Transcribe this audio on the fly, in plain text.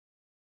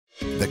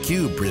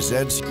theCUBE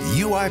presents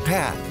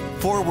UiPath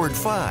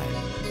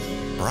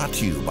Forward5, brought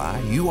to you by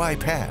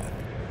UiPath.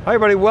 Hi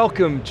everybody,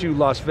 welcome to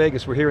Las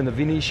Vegas. We're here in the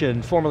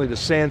Venetian, formerly the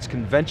Sands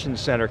Convention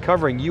Center,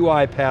 covering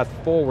UiPath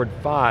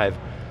Forward5.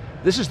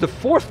 This is the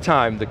fourth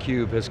time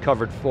theCUBE has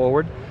covered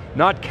Forward,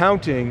 not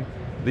counting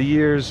the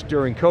years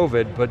during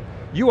COVID, but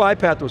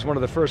UiPath was one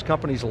of the first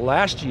companies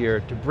last year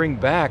to bring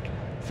back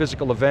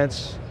physical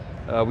events.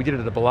 We did it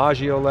at the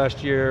Bellagio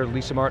last year,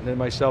 Lisa Martin and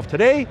myself.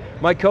 Today,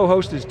 my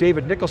co-host is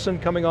David Nicholson,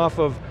 coming off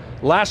of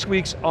last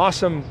week's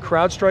awesome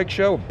CrowdStrike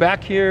show.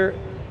 Back here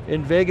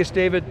in Vegas,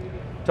 David,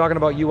 talking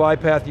about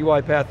UiPath.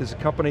 UiPath is a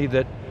company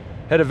that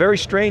had a very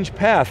strange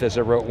path, as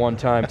I wrote one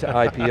time, to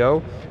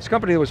IPO. It's a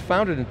company that was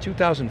founded in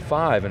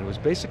 2005 and was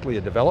basically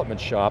a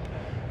development shop,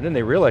 and then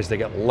they realized they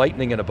got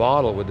lightning in a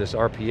bottle with this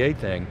RPA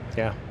thing.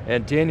 Yeah.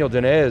 And Daniel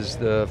Dines,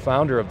 the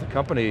founder of the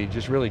company,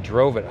 just really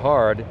drove it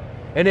hard.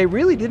 And they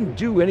really didn't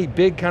do any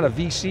big kind of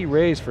VC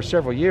raise for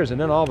several years, and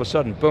then all of a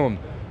sudden, boom,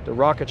 the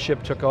rocket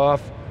ship took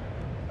off,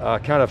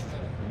 kind of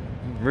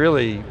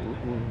really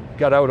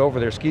got out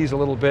over their skis a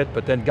little bit,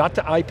 but then got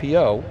to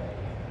IPO,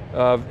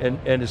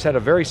 and has had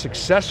a very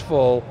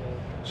successful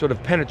sort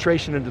of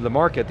penetration into the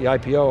market. The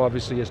IPO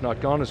obviously has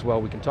not gone as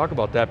well, we can talk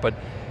about that,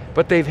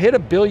 but they've hit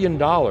 $1 billion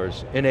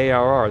in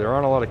ARR. There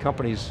aren't a lot of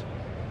companies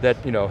that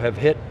have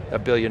hit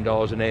 $1 billion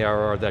in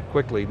ARR that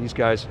quickly. These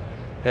guys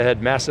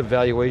had massive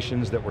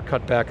valuations that were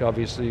cut back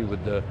obviously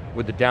with the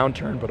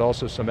downturn, but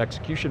also some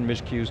execution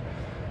miscues.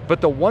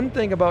 But the one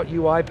thing about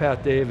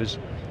UiPath, Dave, is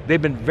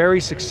they've been very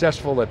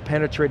successful at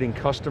penetrating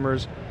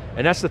customers,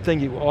 and that's the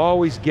thing you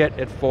always get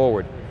at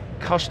Forward,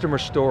 customer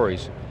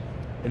stories.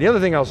 And the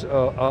other thing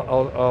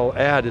I'll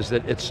add is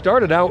that it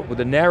started out with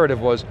the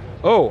narrative was,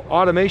 oh,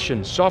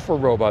 automation, software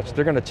robots,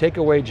 they're going to take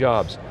away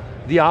jobs.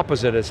 The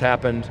opposite has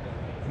happened.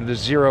 There's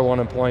zero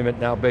unemployment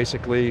now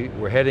basically.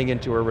 We're heading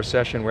into a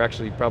recession. We're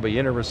actually probably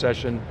in a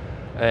recession.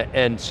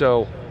 And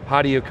so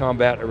how do you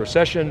combat a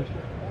recession?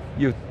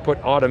 You put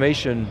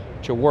automation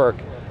to work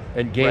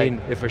and gain,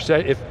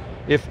 right.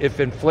 If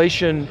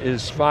inflation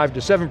is 5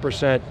 to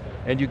 7%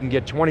 and you can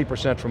get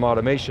 20% from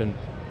automation,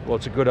 well,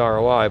 it's a good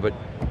ROI, but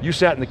you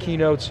sat in the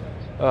keynotes.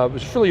 It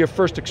was really your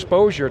first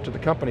exposure to the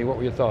company. What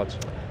were your thoughts?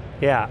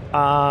 Yeah.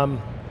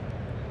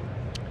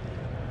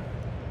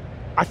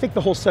 I think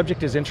the whole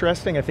subject is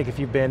interesting. I think if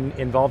you've been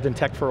involved in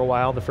tech for a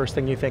while, the first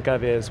thing you think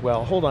of is,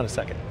 well, hold on a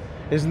second.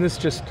 Isn't this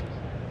just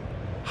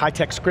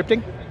high-tech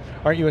scripting?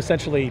 Aren't you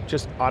essentially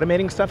just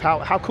automating stuff?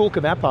 How cool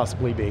could that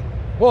possibly be?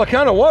 Well, it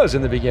kind of was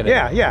in the beginning.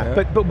 Yeah.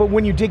 But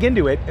when you dig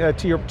into it,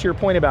 to your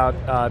point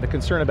about the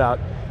concern about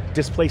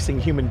displacing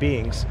human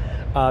beings,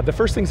 the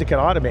first things that get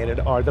automated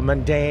are the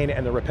mundane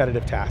and the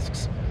repetitive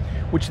tasks,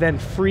 which then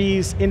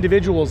frees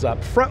individuals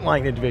up,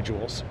 frontline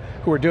individuals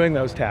who are doing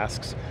those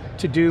tasks,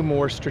 to do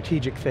more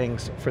strategic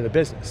things for the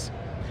business.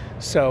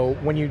 So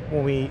one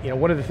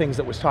of the things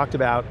that was talked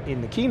about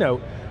in the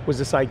keynote was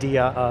this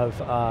idea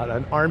of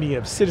an army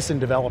of citizen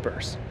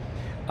developers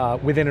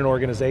within an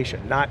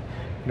organization,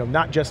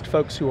 not just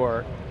folks who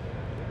are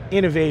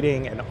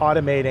innovating and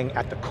automating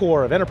at the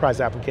core of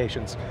enterprise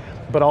applications,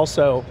 but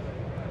also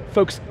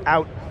folks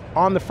out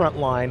on the front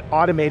line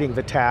automating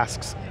the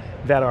tasks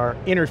that are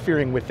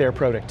interfering with their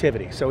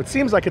productivity. So it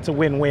seems like it's a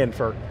win-win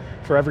for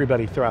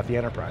everybody throughout the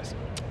enterprise.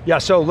 Yeah,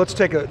 so let's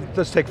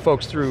take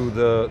folks through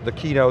the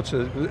keynotes.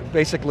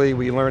 Basically,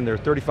 we learned there are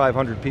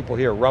 3,500 people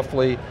here,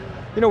 roughly.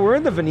 We're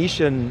in the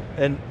Venetian,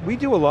 and we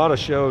do a lot of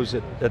shows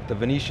at the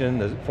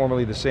Venetian,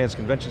 formerly the Sands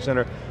Convention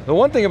Center. The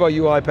one thing about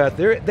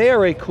UiPath, they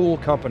are a cool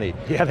company.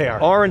 Yeah, they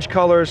are. Orange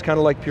colors, kind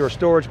of like Pure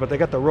Storage, but they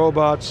got the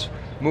robots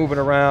moving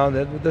around.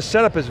 The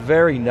setup is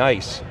very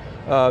nice.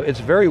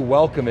 It's very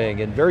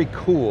welcoming and very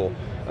cool.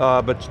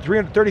 But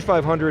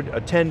 3,500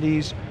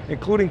 attendees,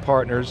 including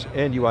partners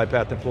and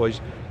UiPath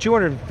employees,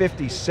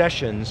 250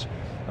 sessions.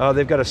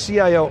 They've got a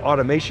CIO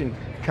automation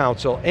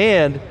council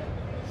and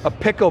a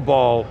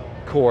pickleball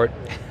court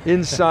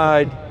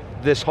inside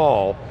this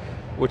hall,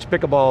 which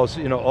pickleball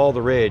is all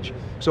the rage.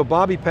 So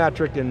Bobby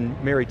Patrick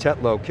and Mary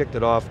Tetlow kicked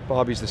it off.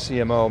 Bobby's the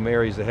CMO,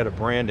 Mary's the head of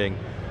branding.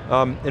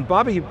 And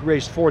Bobby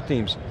raised 4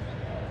 themes.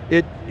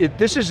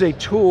 This is a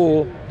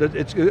tool,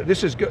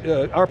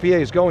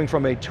 RPA is going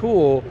from a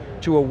tool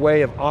to a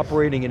way of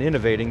operating and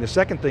innovating. The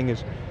second thing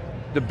is,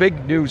 the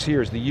big news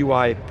here is the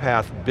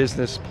UiPath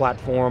business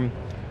platform,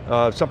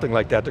 something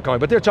like that they're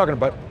calling, but they're talking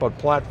about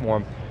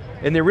platform,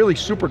 and they're really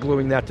super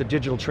gluing that to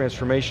digital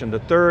transformation. The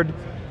third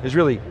is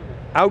really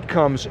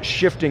outcomes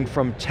shifting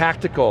from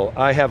tactical,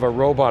 I have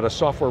a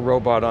software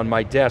robot on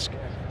my desk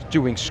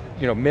doing,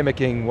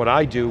 mimicking what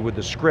I do with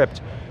the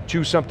script,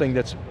 to something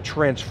that's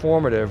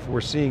transformative.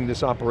 We're seeing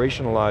this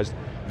operationalized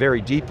very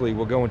deeply.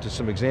 We'll go into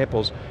some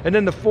examples. And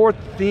then the fourth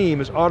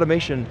theme is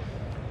automation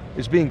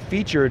is being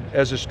featured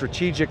as a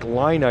strategic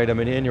line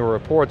item in annual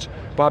reports.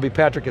 Bobby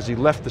Patrick, as he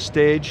left the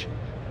stage,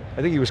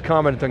 I think he was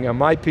commenting on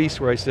my piece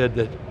where I said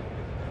that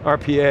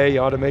RPA,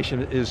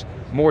 automation, is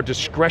more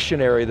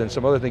discretionary than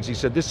some other things. He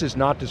said, this is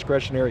not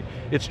discretionary,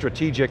 it's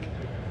strategic.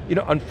 You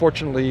know,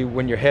 unfortunately,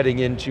 when you're heading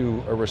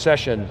into a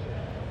recession,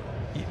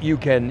 you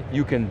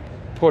can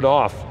put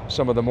off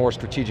some of the more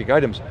strategic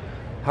items.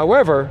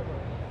 However,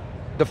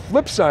 the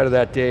flip side of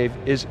that, Dave,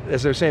 is,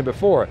 as I was saying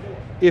before,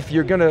 if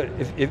you're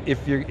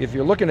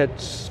looking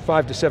at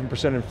 5 to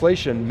 7%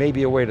 inflation,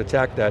 maybe a way to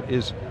attack that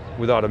is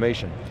with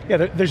automation. Yeah,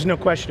 there's no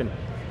question.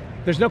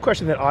 There's no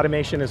question that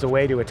automation is a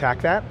way to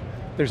attack that.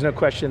 There's no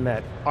question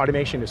that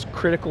automation is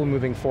critical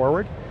moving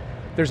forward.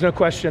 There's no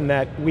question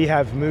that we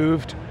have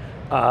moved,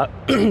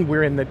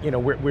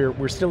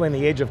 we're still in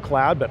the age of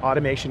cloud, but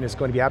automation is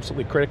going to be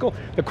absolutely critical.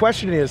 The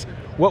question is,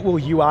 what will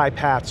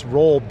UiPath's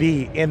role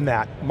be in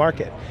that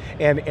market?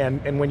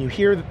 And when you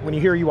hear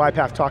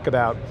UiPath talk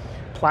about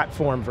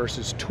platform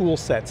versus tool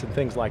sets and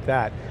things like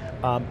that,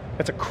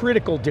 that's a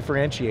critical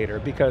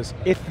differentiator, because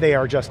if they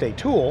are just a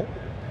tool,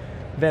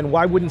 then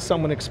why wouldn't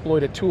someone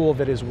exploit a tool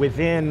that is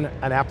within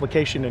an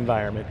application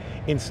environment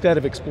instead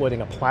of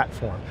exploiting a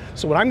platform?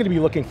 So what I'm going to be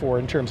looking for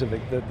in terms of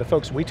the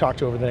folks we talk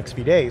to over the next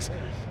few days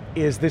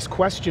is this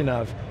question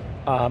of,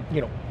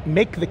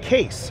 make the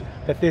case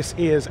that this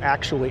is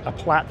actually a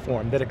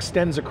platform that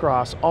extends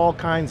across all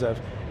kinds of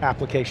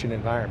application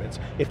environments.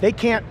 If they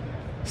can't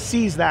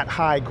seize that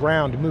high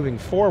ground moving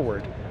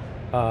forward,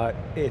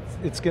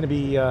 it's going to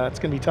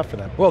be tough for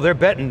them. Well, they're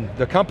betting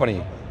the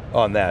company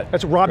on that.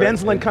 That's Rob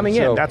Enslin coming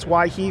in. That's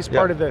why he's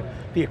part of the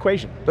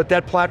equation. But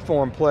that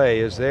platform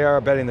play is they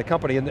are betting the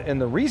company, and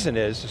the reason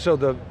is, so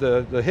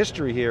the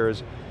history here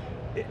is,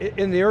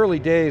 in the early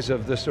days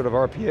of this sort of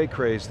RPA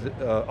craze,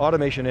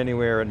 Automation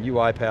Anywhere and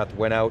UiPath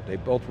went out, they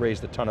both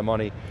raised a ton of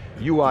money.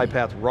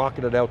 UiPath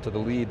rocketed out to the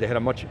lead, they had a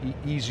much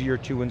easier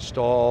to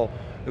install,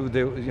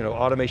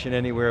 Automation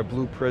Anywhere,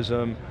 Blue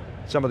Prism,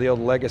 some of the old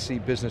legacy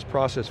business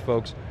process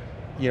folks,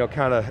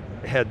 kind of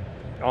had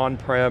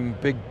on-prem,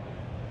 big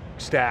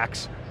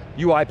stacks.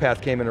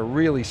 UiPath came in a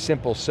really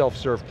simple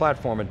self-serve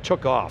platform and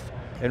took off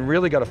and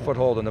really got a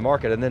foothold in the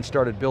market, and then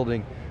started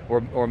building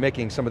or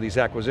making some of these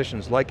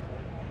acquisitions like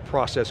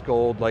Process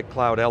Gold, like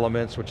Cloud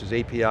Elements, which is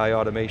API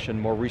automation,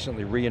 more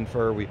recently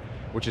Reinfer,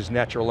 which is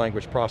natural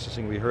language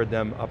processing. We heard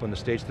them up on the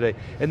stage today.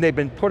 And they've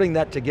been putting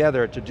that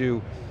together to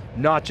do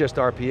not just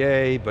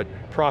RPA, but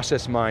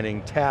process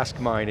mining, task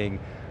mining,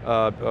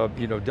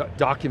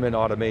 document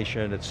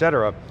automation, et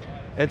cetera.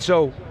 And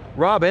so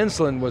Rob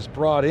Enslin was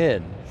brought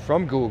in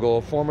from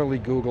Google, formerly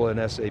Google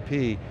and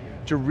SAP,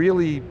 to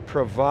really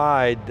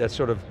provide that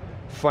sort of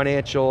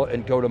financial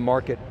and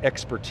go-to-market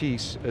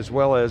expertise, as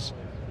well as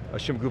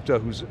Ashim Gupta,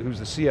 who's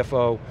the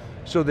CFO.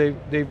 So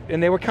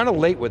they were kind of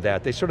late with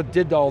that. They sort of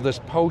did all this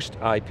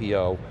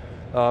post-IPO.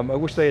 I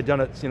wish they had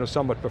done it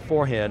somewhat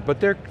beforehand, but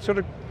they're sort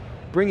of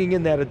bringing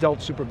in that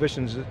adult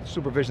supervision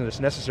that's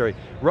necessary.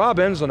 Rob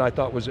Enslin, I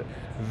thought, was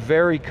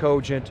very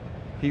cogent.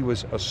 He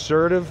was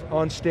assertive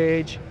on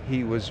stage.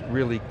 He was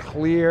really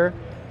clear.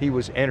 He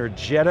was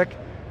energetic.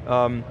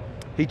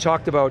 He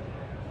talked about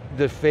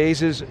the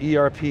phases,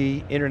 ERP,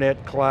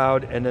 internet,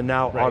 cloud, and then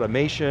now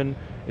automation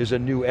is a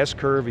new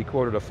S-curve. He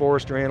quoted a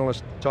Forrester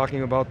analyst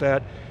talking about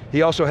that.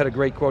 He also had a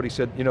great quote. He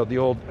said, the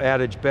old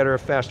adage, better,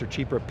 faster,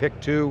 cheaper, pick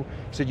two.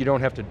 He said you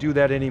don't have to do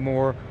that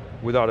anymore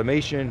with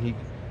automation. He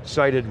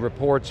cited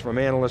reports from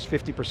analysts,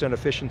 50%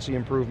 efficiency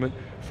improvement,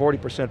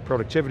 40%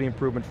 productivity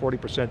improvement,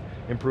 40%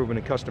 improvement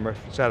in customer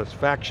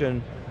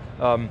satisfaction.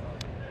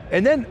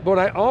 And then what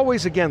I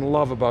always, again,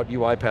 love about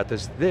UiPath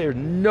is there's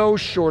no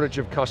shortage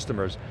of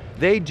customers.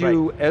 They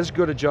do as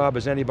good a job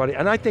as anybody,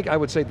 and I think I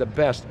would say the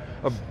best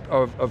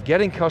of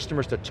getting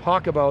customers to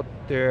talk about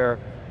their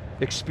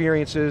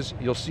experiences.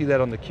 You'll see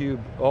that on theCUBE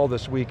all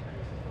this week.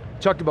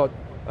 Talked about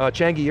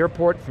Changi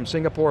Airport from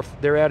Singapore.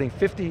 They're adding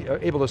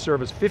able to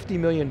service 50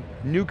 million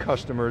new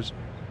customers,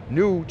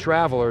 new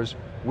travelers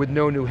with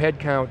no new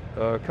headcount.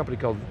 A company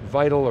called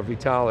Vital or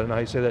Vital, I don't know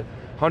how you say that.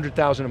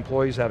 100,000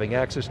 employees having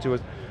access to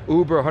it.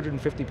 Uber,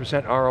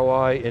 150%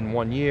 ROI in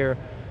 1 year.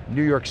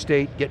 New York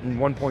State getting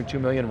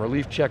 1.2 million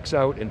relief checks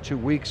out in 2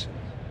 weeks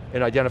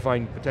and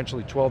identifying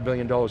potentially $12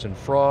 billion in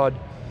fraud.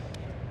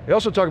 They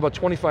also talk about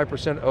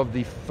 25% of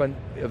the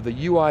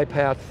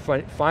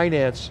UiPath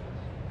finance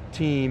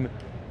team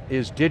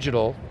is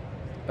digital,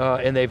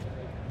 and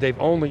they've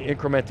only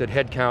incremented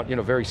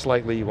headcount, very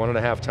slightly,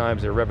 1.5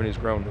 times. Their revenue's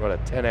grown about a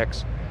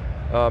 10x.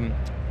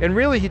 And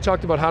really, he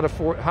talked about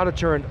how to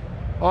turn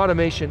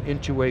automation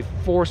into a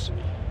force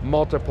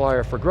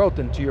multiplier for growth,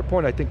 and to your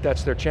point, I think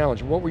that's their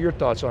challenge. What were your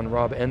thoughts on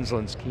Rob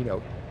Enslin's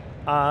keynote?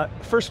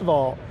 First of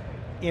all,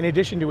 in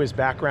addition to his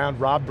background,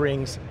 Rob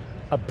brings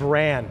a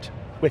brand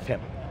with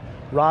him.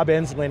 Rob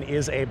Enslin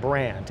is a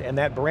brand, and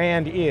that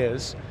brand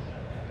is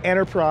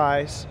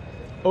enterprise,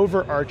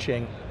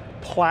 overarching,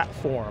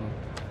 platform,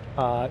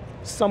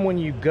 someone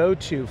you go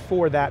to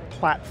for that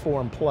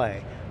platform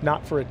play,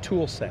 not for a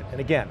tool set. And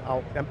again,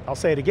 I'll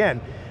say it again,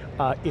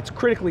 it's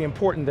critically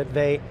important that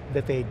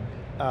they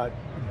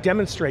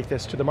demonstrate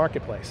this to the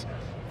marketplace,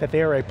 that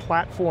they are a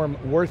platform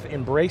worth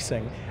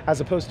embracing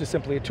as opposed to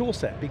simply a tool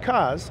set,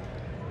 because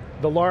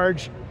the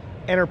large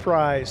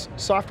enterprise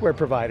software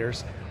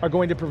providers are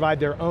going to provide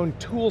their own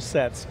tool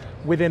sets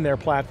within their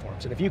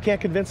platforms. And if you can't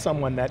convince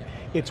someone that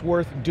it's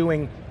worth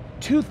doing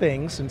two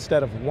things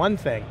instead of one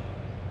thing,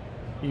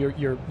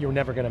 you're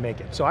never going to make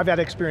it. So I've had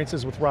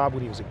experiences with Rob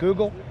when he was at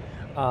Google.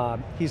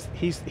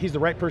 He's the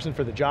right person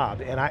for the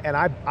job, and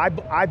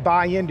I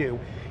buy into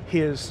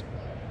his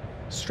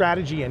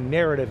strategy and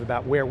narrative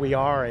about where we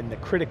are and the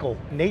critical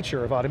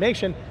nature of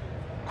automation.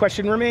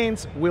 Question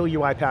remains, will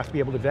UiPath be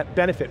able to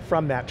benefit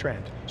from that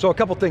trend? So a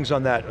couple things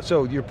on that.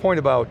 So your point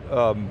about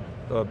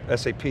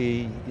SAP,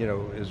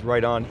 is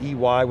right on.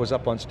 EY was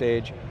up on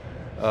stage.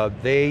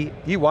 EY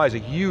is a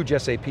huge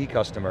SAP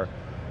customer,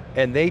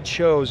 and they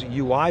chose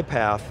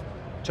UiPath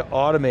to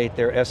automate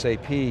their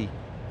SAP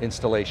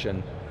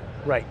installation.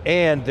 Right.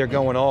 And they're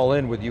going all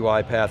in with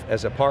UiPath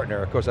as a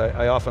partner. Of course,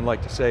 I often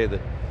like to say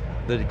that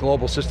the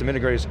global system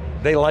integrators,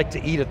 they like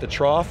to eat at the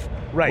trough.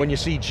 Right. When you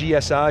see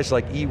GSIs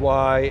like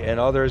EY and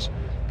others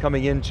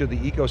coming into the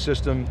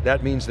ecosystem,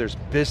 that means there's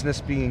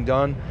business being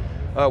done.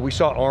 We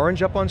saw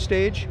Orange up on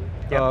stage,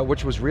 yep.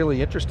 Which was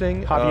really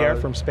interesting. Javier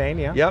from Spain,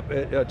 yeah.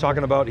 Yep,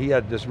 talking about, he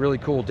had this really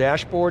cool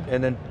dashboard,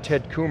 and then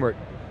Ted Kumert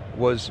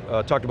was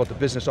talked about the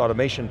business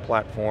automation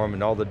platform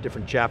and all the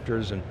different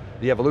chapters and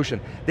the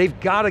evolution. They've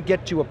got to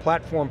get to a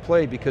platform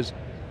play, because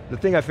the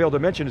thing I failed to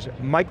mention is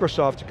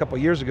Microsoft a couple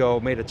years ago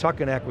made a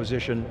tuck-in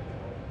acquisition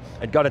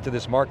and got into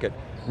this market,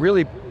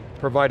 really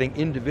providing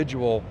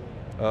individual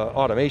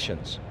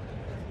automations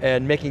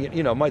and making it,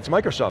 it's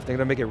Microsoft, they're going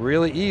to make it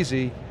really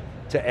easy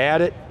to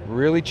add it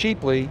really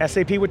cheaply.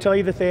 SAP would tell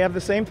you that they have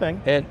the same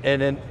thing. And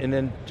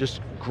then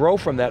just grow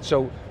from that.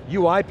 So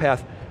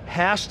UiPath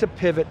has to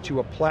pivot to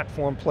a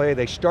platform play.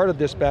 They started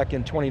this back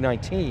in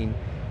 2019,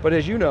 but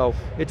as you know,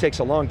 it takes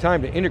a long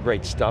time to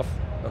integrate stuff,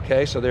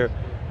 okay? So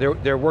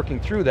they're working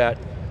through that.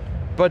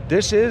 But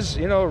this is,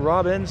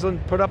 Rob Enslin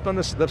put up on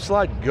the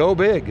slide, go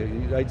big.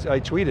 I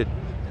tweeted,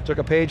 took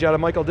a page out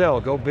of Michael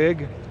Dell, go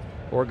big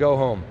or go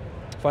home.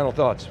 Final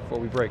thoughts before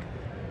we break.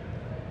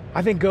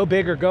 I think go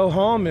big or go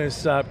home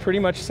is pretty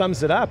much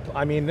sums it up.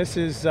 I mean, this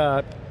is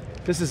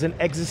an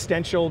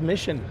existential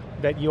mission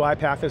that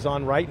UiPath is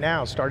on right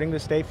now, starting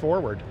this day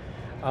forward.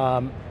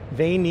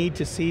 They need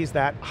to seize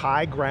that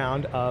high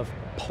ground of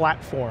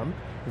platform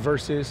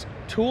versus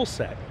tool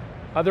set.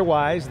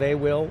 Otherwise, they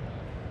will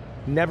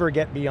never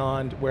get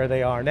beyond where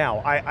they are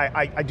now.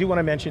 I do want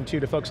to mention too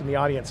to folks in the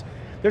audience,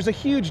 there's a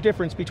huge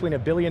difference between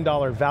 $1 billion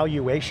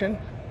valuation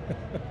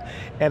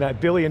and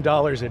 $1 billion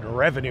in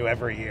revenue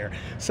every year.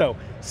 So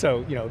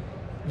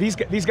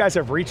these guys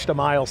have reached a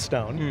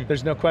milestone.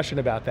 There's no question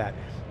about that.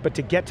 But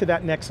to get to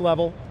that next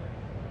level,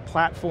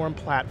 platform.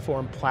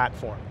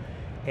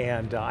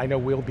 And I know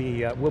we'll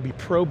be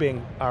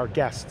probing our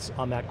guests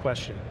on that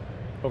question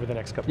over the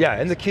next couple of days.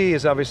 Yeah, and the key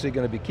is obviously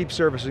going to be keep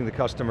servicing the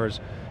customers.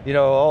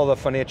 All the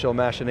financial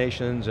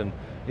machinations, and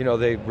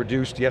they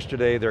reduced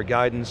yesterday their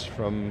guidance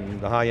from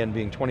the high end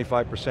being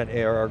 25%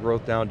 ARR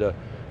growth down to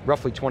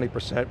roughly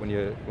 20%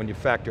 when you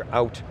factor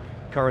out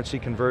currency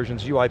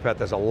conversions. UiPath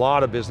has a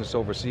lot of business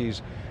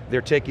overseas.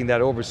 They're taking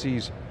that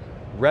overseas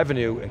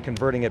revenue and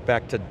converting it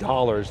back to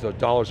dollars. The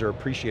dollars are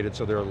appreciated,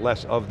 so there are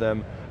less of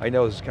them. I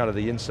know this is kind of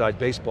the inside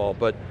baseball,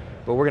 but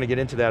we're going to get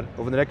into that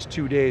over the next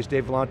 2 days.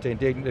 Dave Vellante and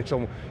David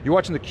Nicholson. You're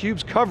watching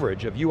theCUBE's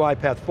coverage of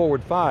UiPath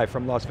Forward 5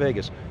 from Las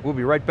Vegas. We'll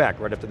be right back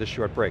right after this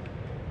short break.